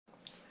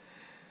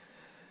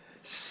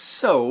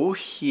So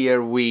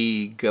here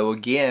we go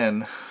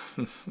again,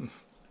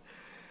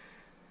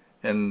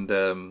 and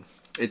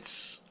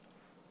it's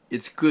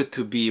good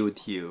to be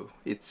with you.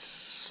 It's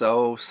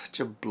such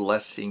a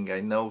blessing.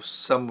 I know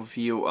some of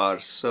you are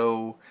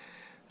so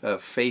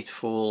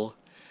faithful.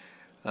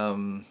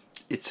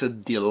 It's a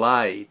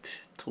delight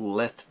to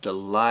let the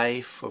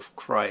life of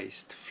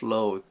Christ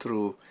flow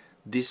through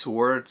these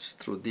words,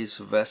 through this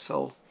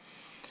vessel,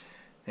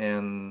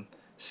 and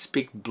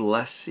speak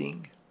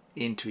blessing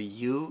into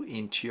you,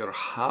 into your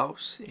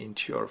house,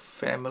 into your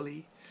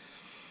family.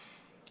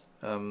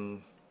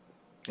 And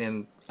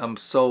I'm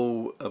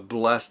so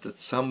blessed that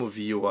some of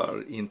you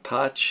are in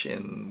touch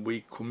and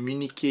we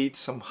communicate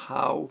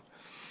somehow.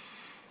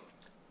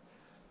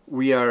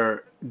 We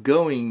are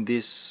going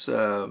this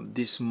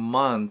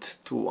month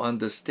to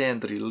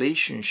understand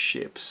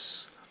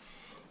relationships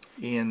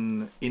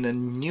in a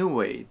new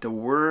way. The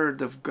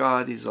Word of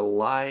God is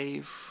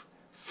alive,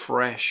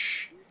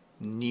 fresh,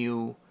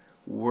 new,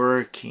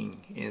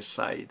 working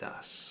inside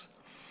us.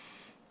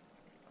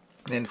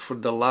 And for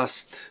the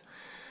last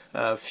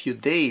few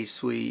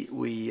days we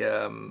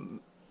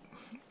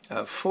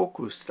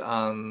focused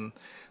on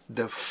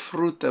the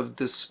fruit of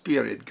the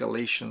Spirit,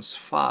 Galatians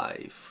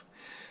 5,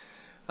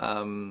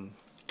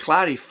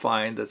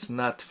 clarifying that's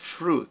not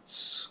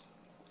fruits,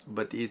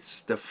 but it's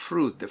the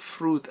fruit. The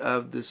fruit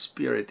of the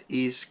Spirit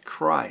is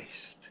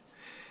Christ.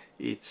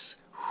 It's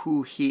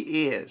who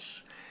He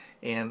is.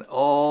 And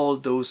all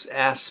those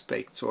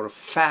aspects or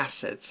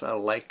facets are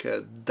like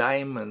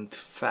diamond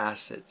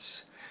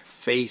facets,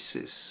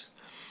 faces,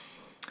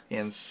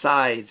 and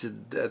sides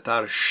that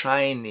are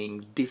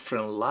shining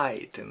different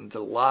light, and the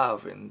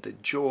love and the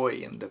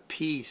joy and the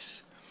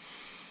peace.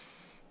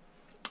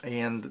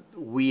 And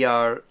we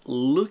are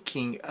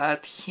looking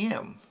at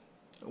Him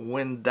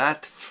when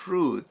that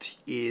fruit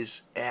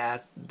is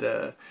at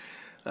the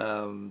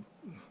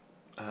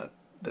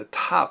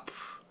top,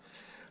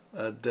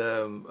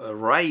 the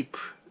ripe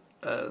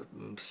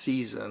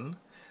season.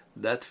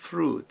 That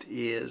fruit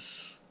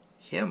is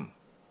Him.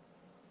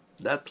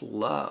 That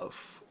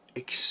love,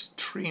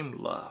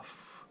 extreme love,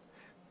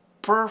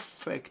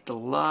 perfect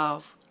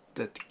love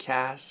that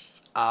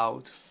casts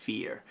out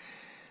fear.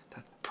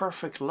 That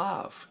perfect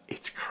love,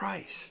 it's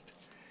Christ.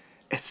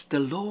 It's the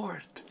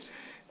Lord.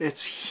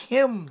 It's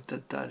Him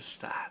that does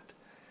that.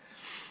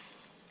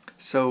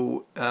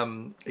 So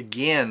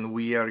again,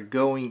 we are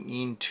going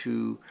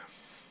into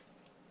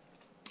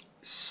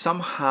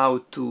somehow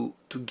to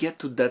get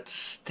to that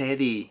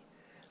steady,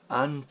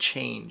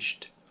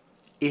 unchanged,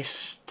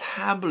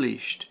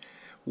 established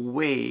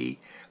way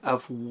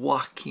of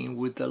walking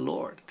with the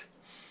Lord.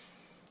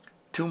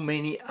 Too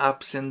many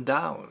ups and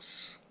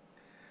downs.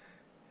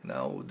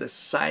 The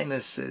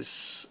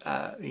sinuses,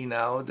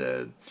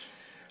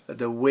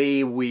 the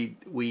way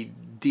we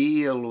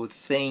deal with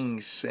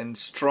things, and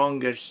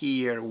stronger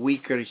here,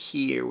 weaker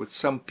here, with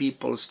some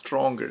people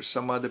stronger,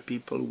 some other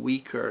people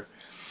weaker.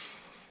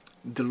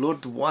 The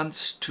Lord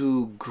wants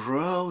to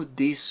grow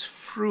this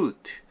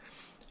fruit,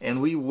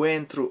 and we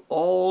went through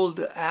all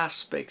the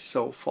aspects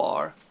so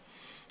far,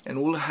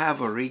 and we'll have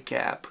a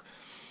recap.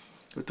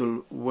 We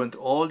want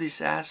all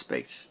these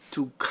aspects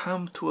to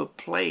come to a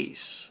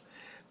place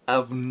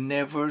of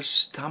never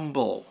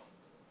stumble,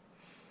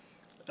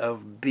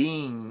 of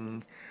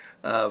being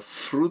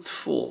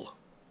fruitful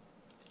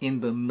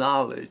in the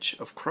knowledge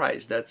of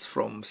Christ. That's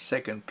from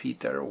 2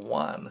 Peter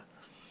 1.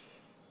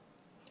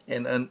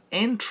 And an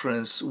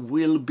entrance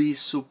will be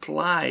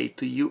supplied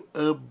to you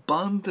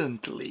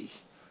abundantly.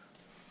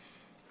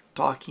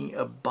 Talking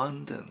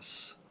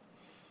abundance,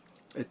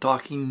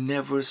 talking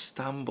never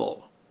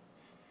stumble,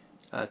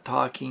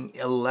 talking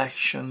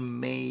election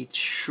made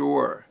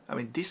sure. I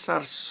mean, these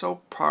are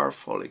so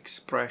powerful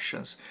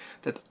expressions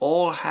that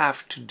all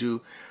have to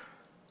do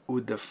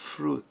with the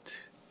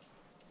fruit,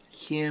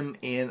 Him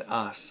in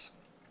us.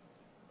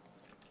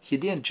 He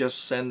didn't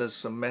just send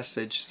us a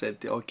message,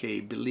 said,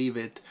 okay, believe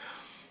it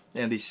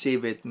and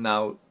receive it.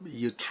 Now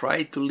you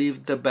try to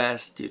live the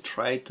best, you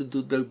try to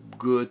do the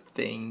good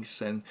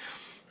things and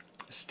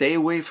stay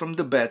away from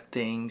the bad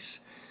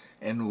things,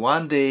 and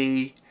one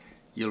day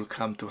you'll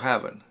come to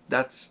heaven.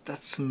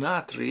 That's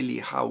not really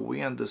how we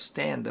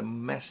understand the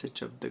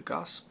message of the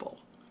gospel,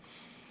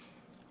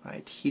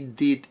 right? He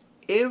did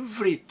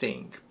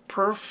everything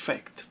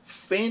perfect,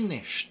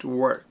 finished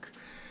work,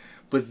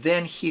 but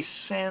then He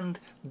sent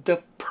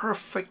the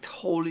perfect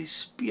Holy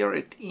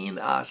Spirit in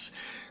us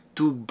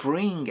to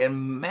bring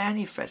and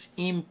manifest,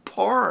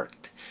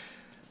 impart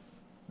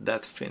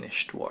that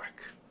finished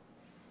work.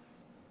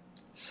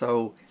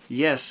 So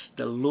yes,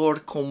 the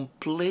Lord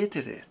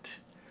completed it,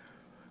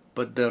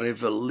 but the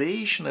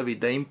revelation of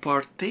it, the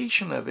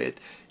impartation of it,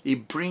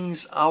 it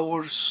brings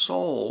our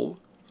soul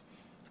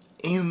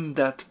in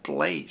that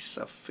place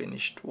of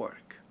finished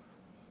work.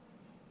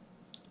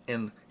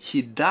 And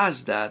He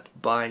does that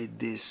by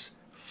this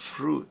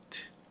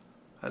fruit.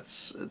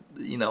 That's,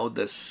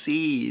 the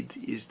seed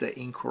is the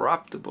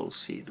incorruptible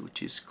seed,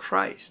 which is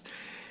Christ.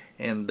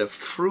 And the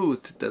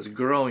fruit that's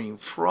growing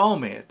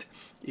from it,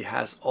 it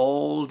has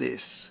all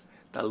this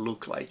that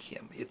look like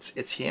him.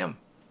 It's him.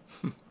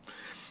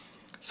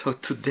 So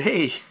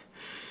today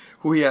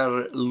we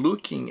are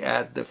looking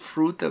at the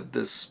fruit of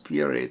the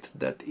Spirit,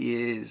 that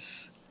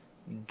is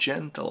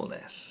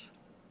gentleness.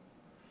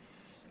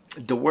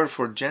 The word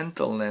for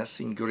gentleness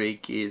in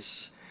Greek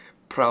is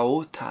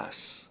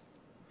praotas,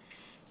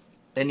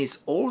 and it's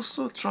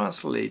also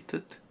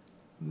translated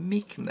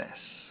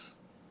meekness.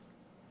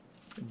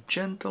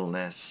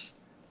 Gentleness,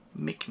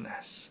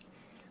 meekness.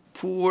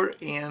 Poor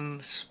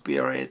in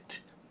spirit,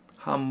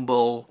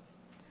 humble,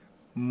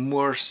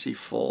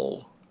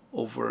 merciful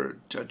over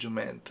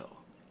judgmental.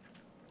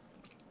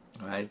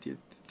 Right? You're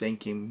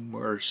thinking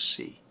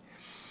mercy.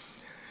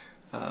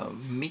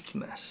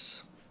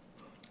 Meekness.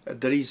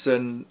 There is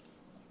an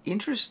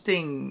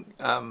interesting,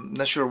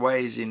 not sure why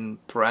it's in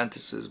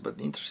parentheses, but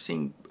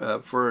interesting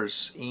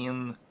verse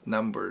in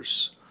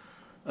Numbers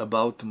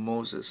about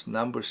Moses,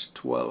 Numbers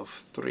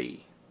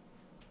 12:3.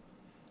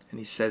 And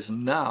he says,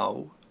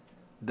 now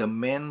the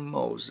man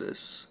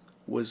Moses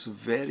was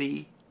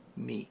very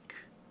meek.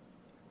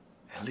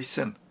 And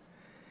listen,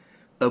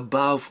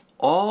 above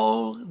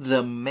all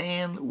the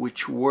men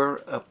which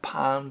were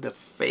upon the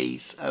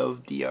face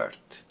of the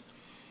earth.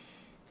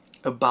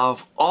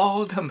 Above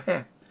all the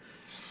men,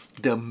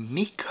 the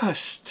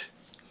meekest.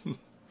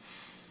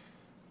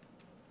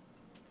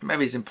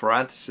 Maybe it's in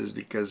parentheses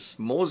because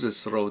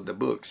Moses wrote the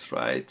books,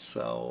 right?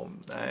 So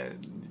I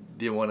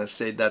didn't want to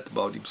say that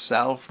about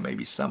himself.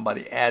 Maybe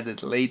somebody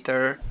added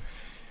later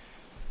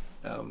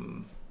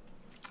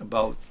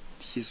about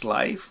his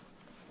life.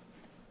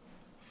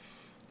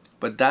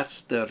 But that's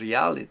the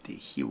reality.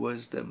 He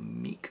was the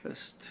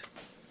meekest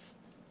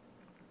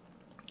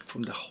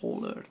from the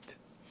whole earth.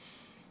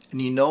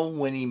 And you know,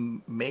 when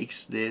he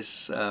makes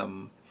this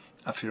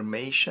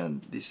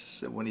affirmation,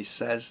 when he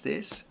says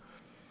this,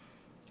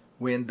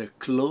 when the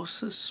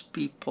closest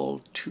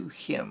people to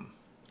him,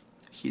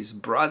 his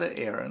brother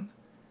Aaron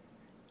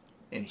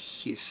and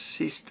his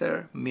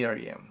sister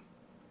Miriam,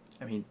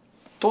 I mean,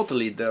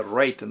 totally the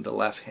right and the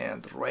left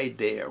hand right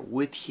there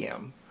with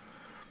him,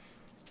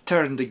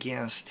 turned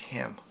against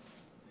him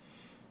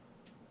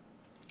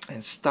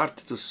and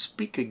started to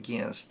speak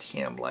against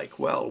him like,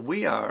 well,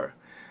 we are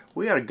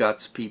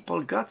God's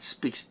people. God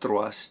speaks through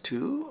us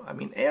too. I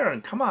mean,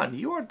 Aaron, come on,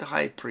 you are the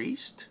high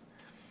priest.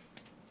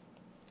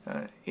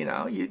 You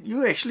know,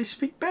 you actually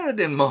speak better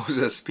than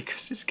Moses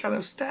because he's kind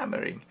of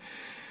stammering.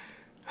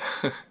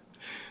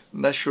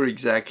 Not sure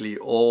exactly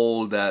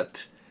all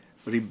that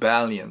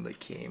rebellion that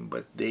came,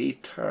 but they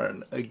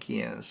turned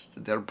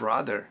against their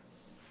brother,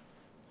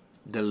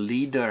 the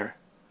leader,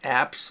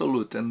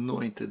 absolute,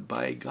 anointed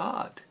by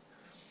God.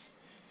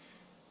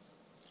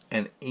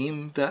 And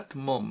in that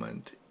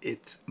moment,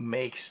 it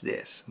makes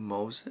this: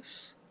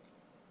 Moses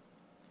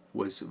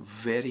was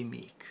very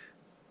meek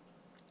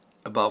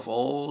above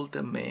all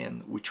the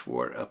men which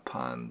were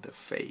upon the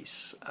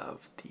face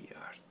of the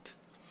earth.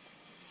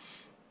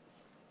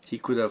 He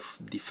could have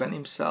defended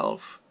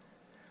himself,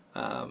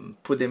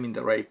 put them in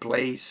the right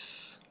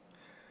place,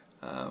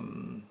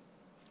 and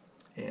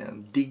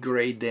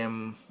degrade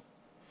them,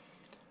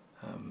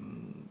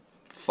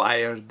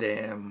 fire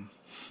them.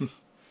 He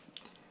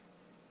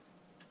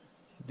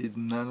did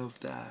none of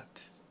that.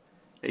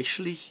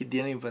 Actually, he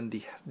didn't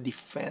even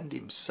defend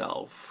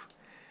himself.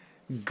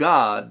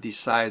 God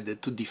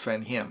decided to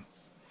defend him.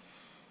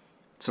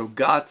 So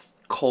God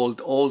called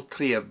all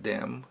three of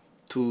them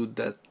to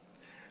the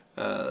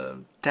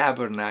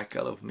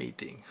tabernacle of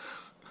meeting,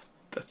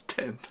 the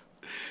tent.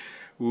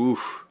 Ooh,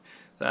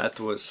 that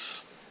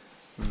was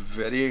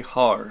very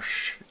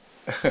harsh.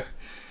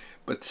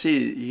 But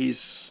see,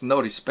 he's no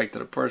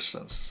respecter of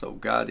persons. So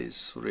God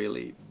is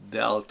really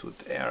dealt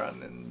with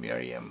Aaron and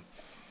Miriam.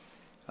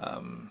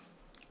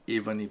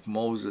 Even if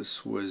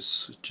Moses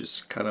was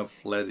just kind of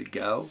let it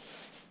go.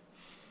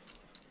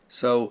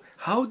 So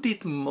how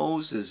did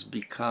Moses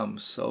become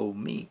so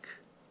meek?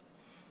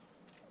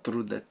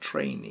 Through the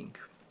training.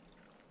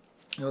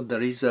 You know,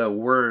 there is a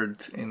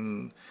word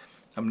in,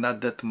 I'm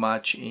not that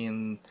much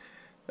in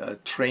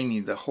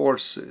training the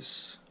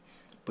horses,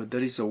 but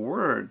there is a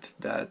word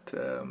that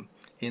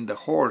in the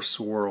horse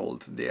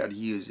world they are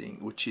using,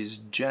 which is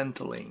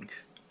gentling.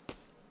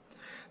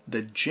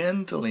 The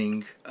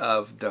gentling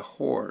of the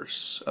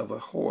horse,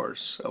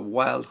 a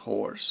wild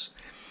horse,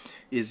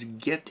 is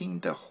getting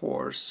the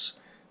horse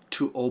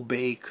to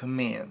obey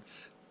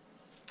commands.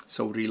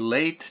 So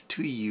relate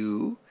to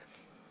you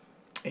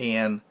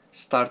and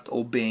start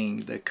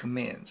obeying the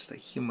commands, the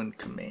human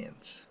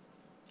commands.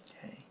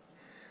 Okay.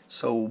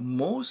 So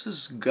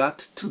Moses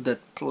got to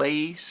that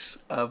place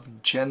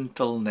of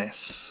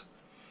gentleness.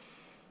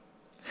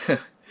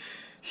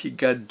 He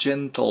got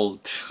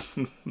gentled.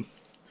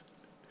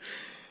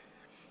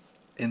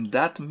 And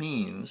that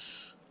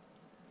means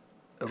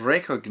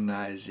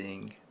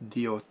recognizing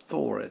the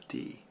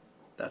authority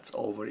that's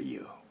over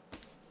you.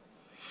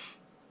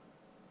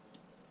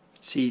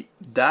 See,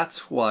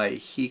 that's why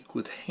he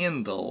could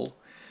handle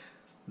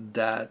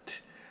that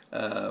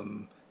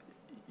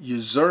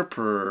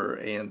usurper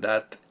and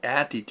that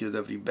attitude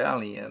of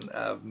rebellion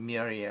of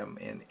Miriam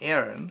and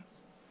Aaron,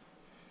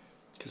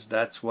 because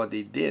that's what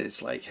they did.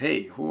 It's like,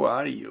 hey, who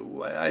are you?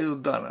 Why are you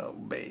don't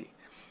obey?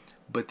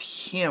 But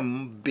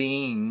him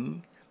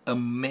being a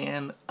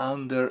man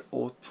under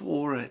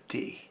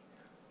authority,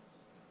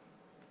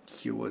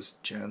 he was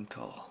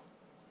gentle.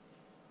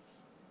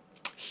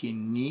 He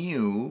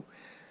knew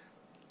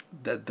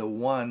that the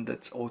one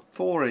that's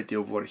authority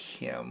over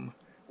him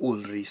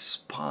will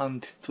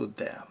respond to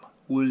them,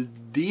 will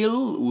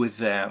deal with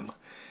them.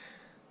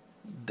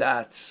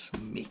 That's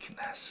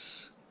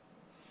meekness.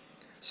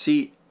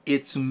 See,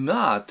 it's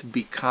not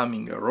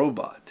becoming a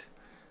robot.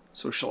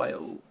 So shall I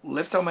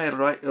lift up my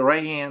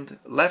right hand,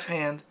 left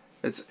hand?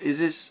 Is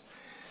this?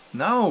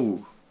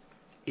 No.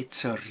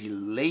 It's a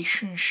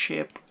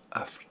relationship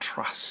of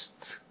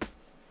trust.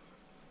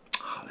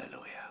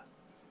 Hallelujah.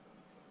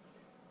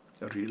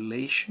 A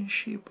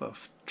relationship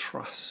of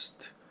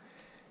trust.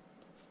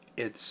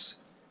 It's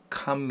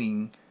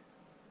coming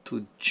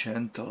to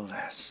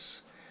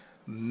gentleness,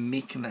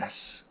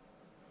 meekness.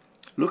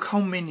 Look how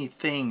many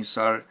things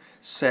are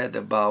said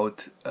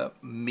about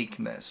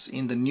meekness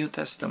in the New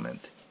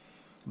Testament.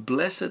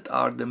 Blessed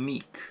are the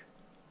meek,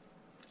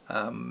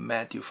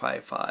 Matthew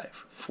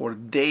 5:5, for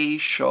they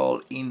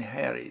shall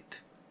inherit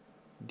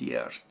the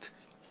earth.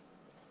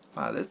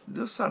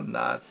 Those are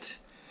not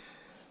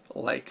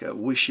like a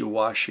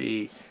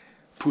wishy-washy,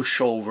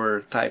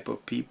 pushover type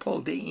of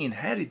people. They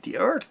inherit the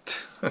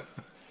earth.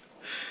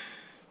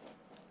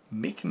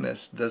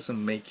 Meekness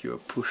doesn't make you a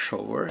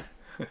pushover.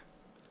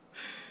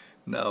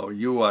 No,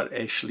 you are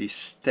actually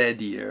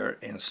steadier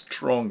and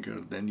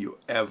stronger than you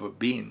ever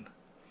been,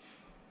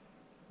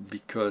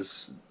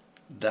 because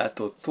that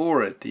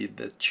authority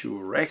that you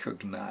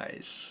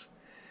recognize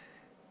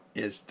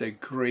is the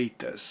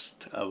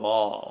greatest of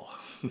all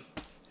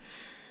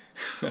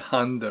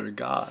under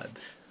God.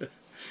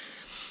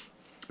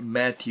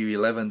 Matthew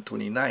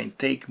 11:29,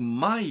 take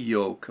my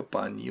yoke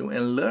upon you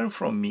and learn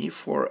from me,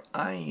 for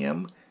I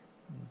am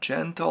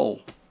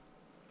gentle,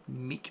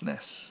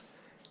 meekness,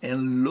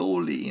 and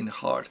lowly in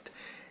heart,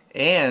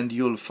 and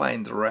you'll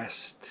find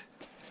rest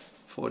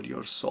for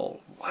your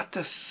soul. What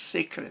a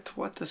secret,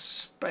 what a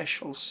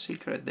special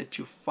secret that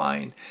you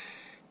find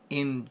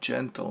in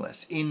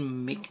gentleness,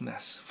 in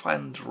meekness.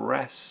 Find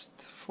rest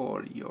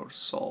for your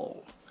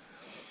soul.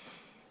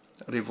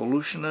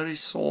 Revolutionary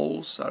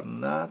souls are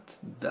not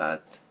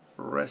that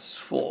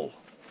restful.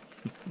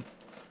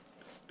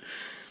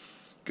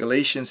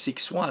 Galatians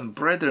 6:1,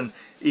 brethren,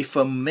 if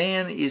a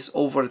man is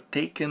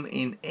overtaken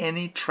in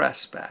any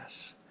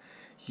trespass,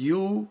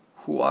 you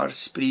who are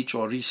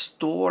spiritual,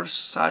 restore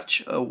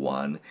such a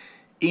one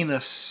in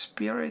a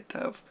spirit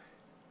of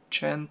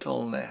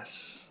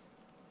gentleness.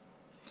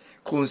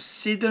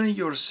 Consider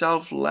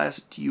yourself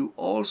lest you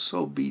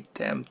also be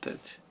tempted.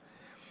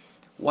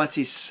 What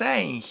he's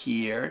saying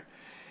here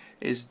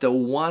is the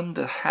one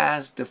that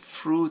has the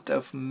fruit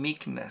of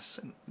meekness,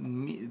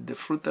 the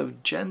fruit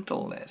of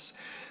gentleness,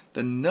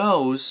 that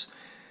knows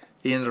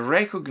and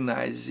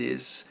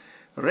recognizes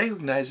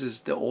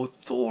the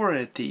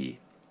authority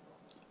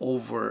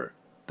over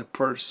the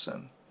person,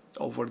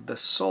 over the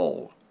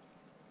soul.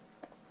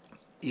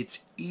 It's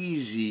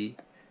easy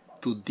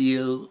to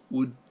deal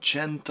with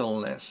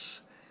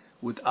gentleness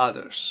with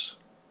others,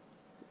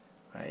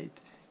 right?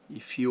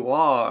 If you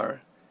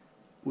are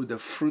with the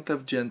fruit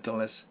of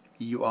gentleness,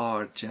 you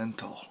are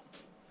gentle.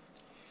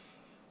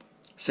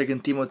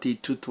 2 Timothy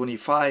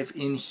 2:25,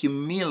 in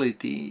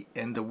humility,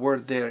 and the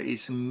word there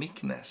is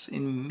meekness.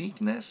 In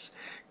meekness,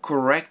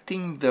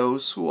 correcting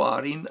those who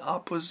are in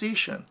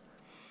opposition.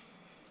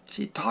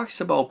 See, he talks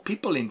about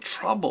people in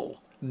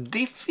trouble,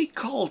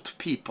 difficult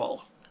people.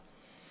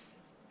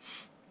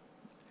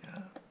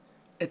 Yeah.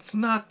 It's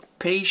not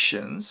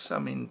patience. I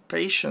mean,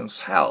 patience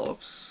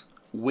helps,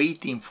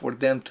 waiting for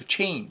them to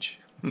change.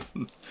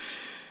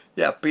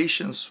 Yeah,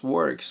 patience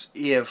works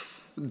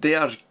if they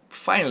are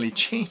finally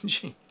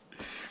changing.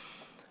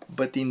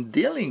 But in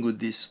dealing with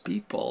these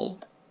people,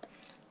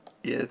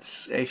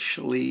 it's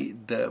actually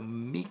the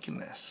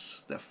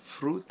meekness, the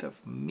fruit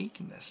of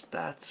meekness.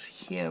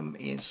 That's him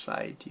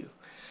inside you.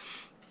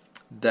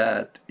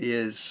 That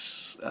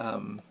is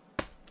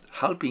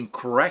helping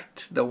correct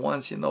the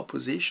ones in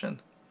opposition.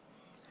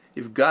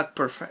 If God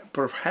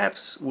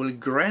perhaps will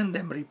grant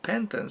them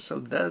repentance so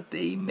that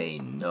they may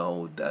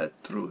know the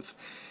truth.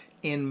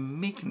 In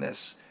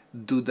meekness,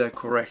 do the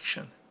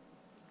correction.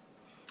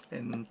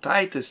 In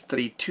Titus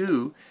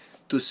 3:2,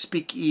 to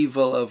speak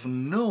evil of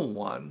no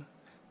one,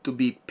 to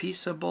be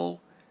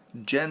peaceable,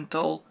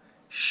 gentle,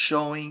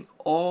 showing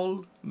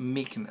all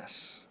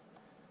meekness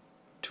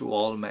to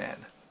all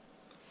men.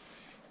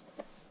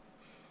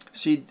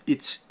 See,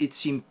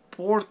 it's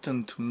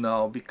important to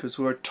know, because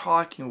we're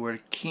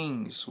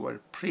kings,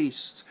 we're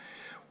priests,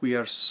 we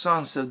are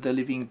sons of the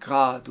living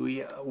God,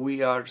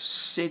 we are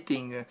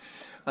sitting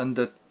on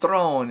the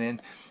throne,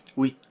 and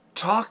we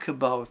talk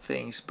about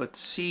things, but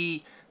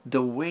see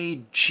the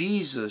way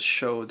Jesus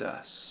showed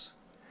us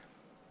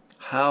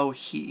how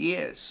he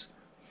is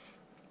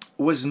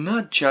was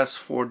not just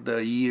for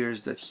the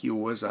years that he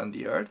was on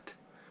the earth.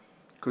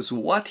 Because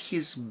what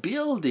he's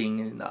building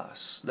in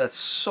us, that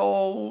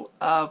soul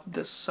of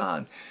the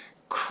Son,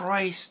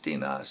 Christ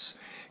in us,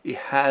 it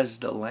has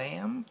the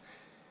lamb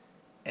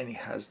and it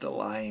has the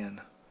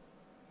lion.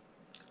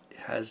 It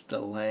has the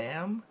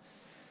lamb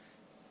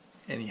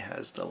and it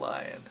has the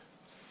lion.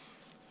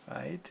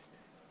 Right?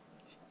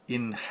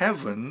 In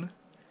heaven,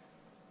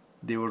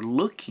 they were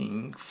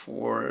looking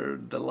for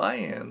the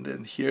lion,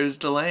 and here's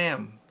the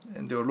lamb.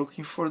 And they were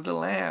looking for the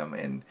lamb,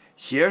 and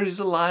here is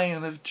the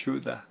Lion of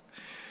Judah.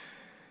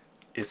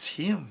 It's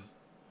him.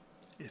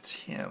 It's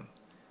him.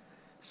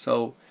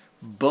 So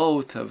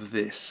both of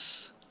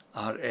this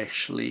are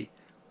actually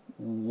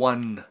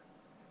one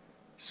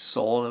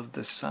soul of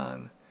the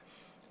Son.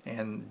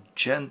 And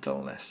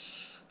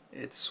gentleness,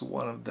 it's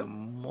one of the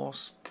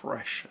most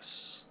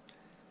precious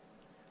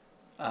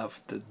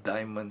of the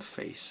diamond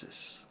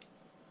faces.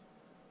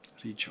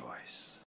 Rejoice.